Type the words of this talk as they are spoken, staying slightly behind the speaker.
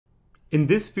In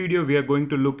this video, we are going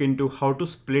to look into how to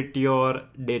split your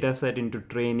dataset into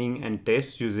training and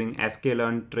tests using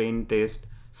sklearn train test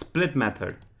split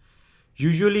method.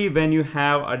 Usually when you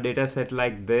have a dataset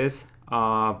like this,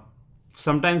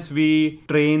 sometimes we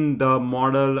train the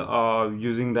model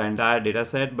using the entire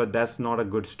dataset, but that's not a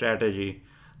good strategy.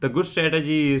 The good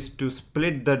strategy is to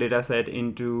split the dataset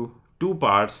into two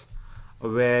parts,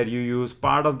 where you use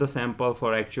part of the sample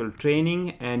for actual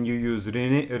training and you use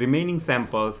remaining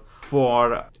samples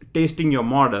for testing your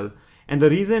model. And the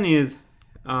reason is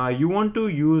you want to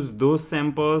use those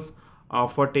samples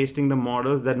for testing the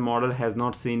models that model has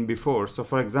not seen before. So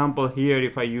for example, here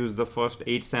if I use the first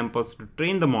 8 samples to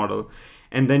train the model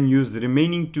and then use the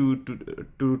remaining two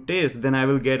to test, then I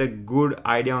will get a good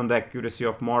idea on the accuracy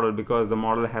of model because the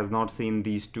model has not seen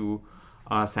these two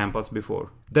samples before.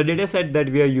 The dataset that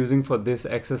we are using for this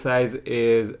exercise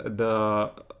is the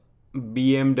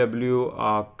BMW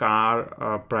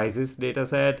car prices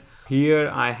dataset.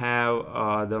 Here I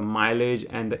have the mileage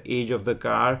and the age of the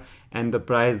car and the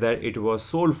price that it was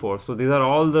sold for. So these are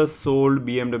all the sold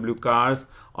BMW cars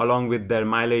along with their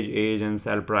mileage, age and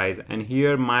sell price. And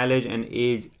here mileage and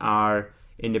age are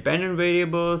independent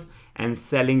variables and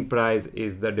selling price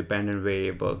is the dependent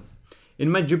variable. In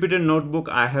my Jupyter notebook,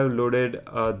 I have loaded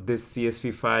this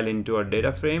CSV file into a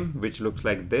data frame, which looks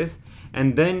like this.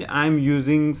 And then I'm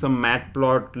using some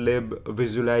matplotlib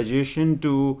visualization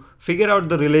to figure out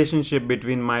the relationship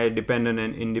between my dependent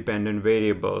and independent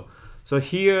variable. So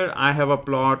here I have a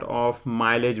plot of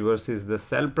mileage versus the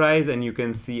sell price, and you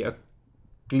can see a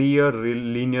clear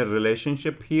linear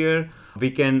relationship here.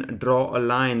 We can draw a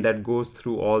line that goes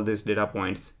through all these data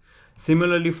points.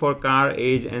 Similarly, for car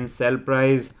age and sell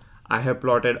price, I have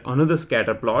plotted another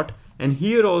scatter plot, and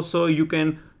here also you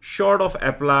can sort of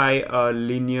apply a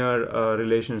linear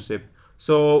relationship.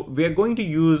 So we are going to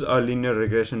use a linear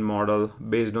regression model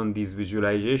based on this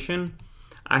visualization.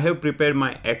 I have prepared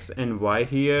my X and Y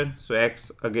here. So X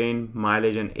again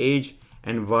mileage and age,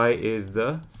 and Y is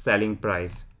the selling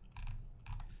price.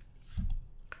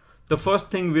 The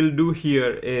first thing we'll do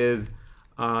here is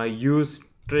use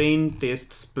train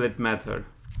test split method.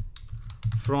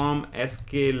 From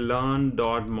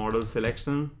sklearn.model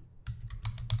selection,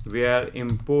 we are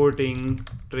importing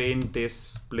train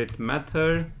test split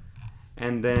method,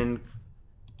 and then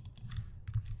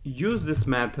use this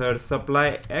method,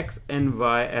 supply X and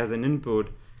Y as an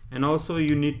input, and also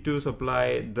you need to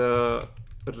supply the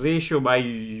ratio by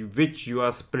which you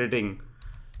are splitting.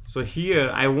 So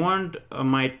here I want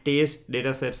my test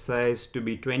dataset size to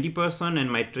be 20%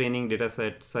 and my training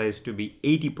dataset size to be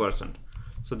 80%.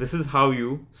 So this is how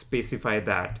you specify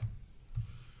that.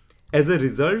 As a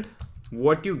result,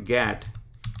 what you get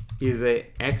is a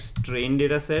X train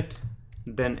dataset,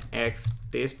 then X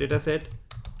test dataset,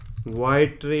 Y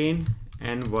train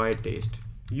and Y test.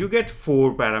 You get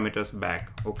 4 parameters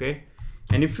back, okay?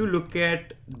 And if you look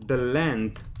at the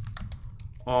length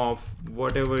of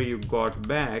whatever you got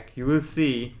back, you will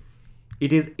see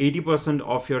it is 80%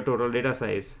 of your total data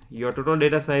size. Your total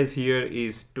data size here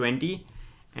is 20.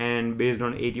 And based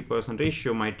on 80%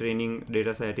 ratio, my training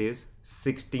dataset is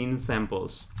 16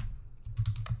 samples.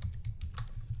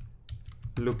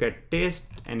 Look at test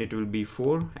and it will be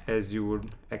 4, as you would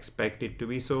expect it to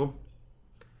be so.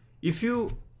 If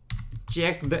you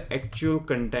check the actual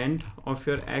content of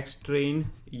your X train,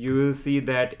 you will see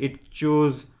that it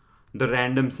chose the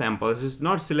random samples. It's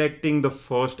not selecting the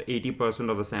first 80%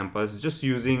 of the samples, just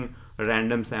using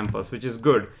random samples, which is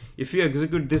good. If you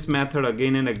execute this method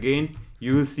again and again,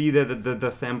 you will see that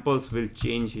the samples will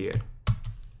change here.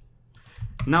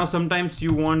 Now sometimes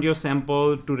you want your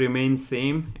sample to remain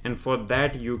same, and for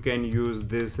that you can use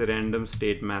this random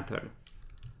state method.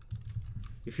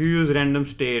 If you use random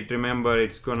state, remember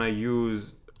it's gonna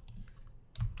use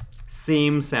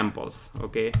same samples,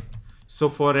 okay? So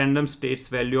for random states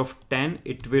value of 10,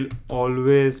 it will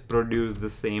always produce the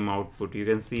same output. You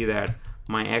can see that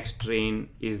my X train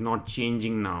is not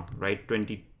changing now, right?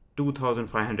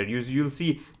 22,500. You'll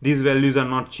see these values are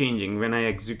not changing when I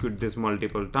execute this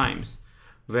multiple times.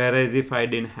 Whereas if I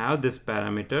didn't have this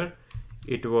parameter,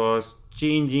 it was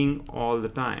changing all the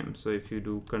time. So if you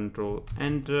do Control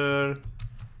Enter,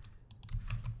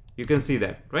 you can see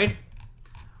that, right?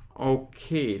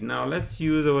 Okay, now let's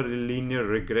use our linear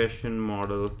regression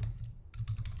model.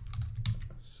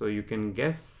 So you can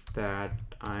guess that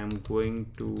I'm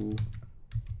going to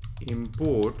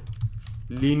import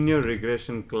linear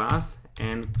regression class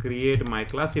and create my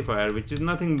classifier, which is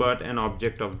nothing but an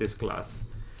object of this class.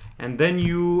 And then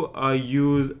you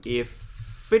use a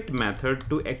fit method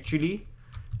to actually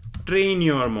train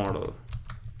your model.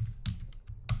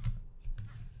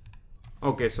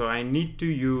 Okay, so I need to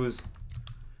use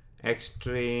x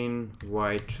train,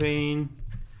 y train,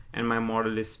 and my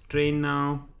model is trained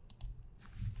now.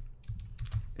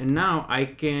 And now I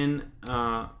can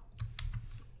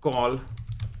call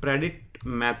predict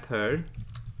method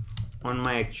on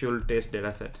my actual test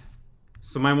dataset.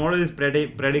 So my model is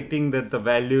predicting that the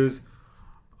values,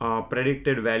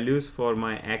 predicted values for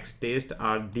my x test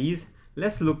are these.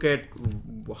 Let's look at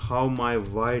how my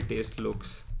y test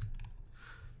looks.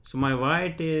 So my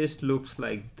y test looks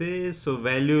like this. So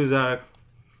values are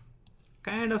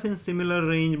kind of in similar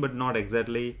range, but not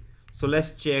exactly. So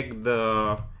let's check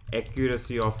the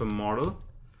accuracy of a model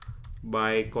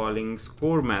by calling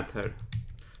score method.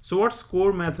 So what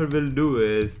score method will do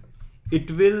is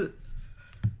it will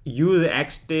use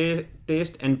x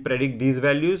test and predict these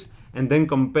values and then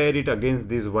compare it against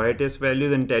these y test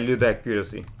values and tell you the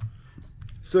accuracy.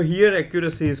 So here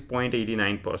accuracy is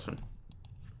 0.89%.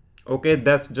 Okay,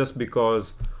 that's just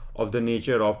because of the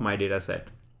nature of my data set.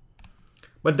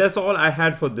 But that's all I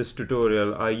had for this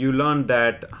tutorial. You learned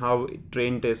that how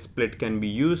train test split can be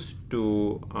used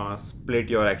to split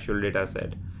your actual data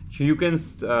set. So you can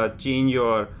change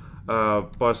your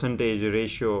percentage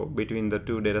ratio between the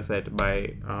two data set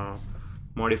by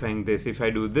modifying this. If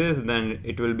I do this, then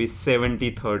it will be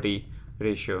 70-30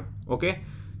 ratio. Okay,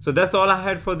 so that's all I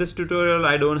had for this tutorial.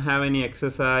 I don't have any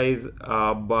exercise,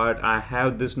 but I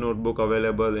have this notebook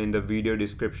available in the video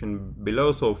description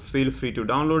below, so feel free to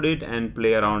download it and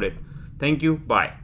play around it. Thank you. Bye.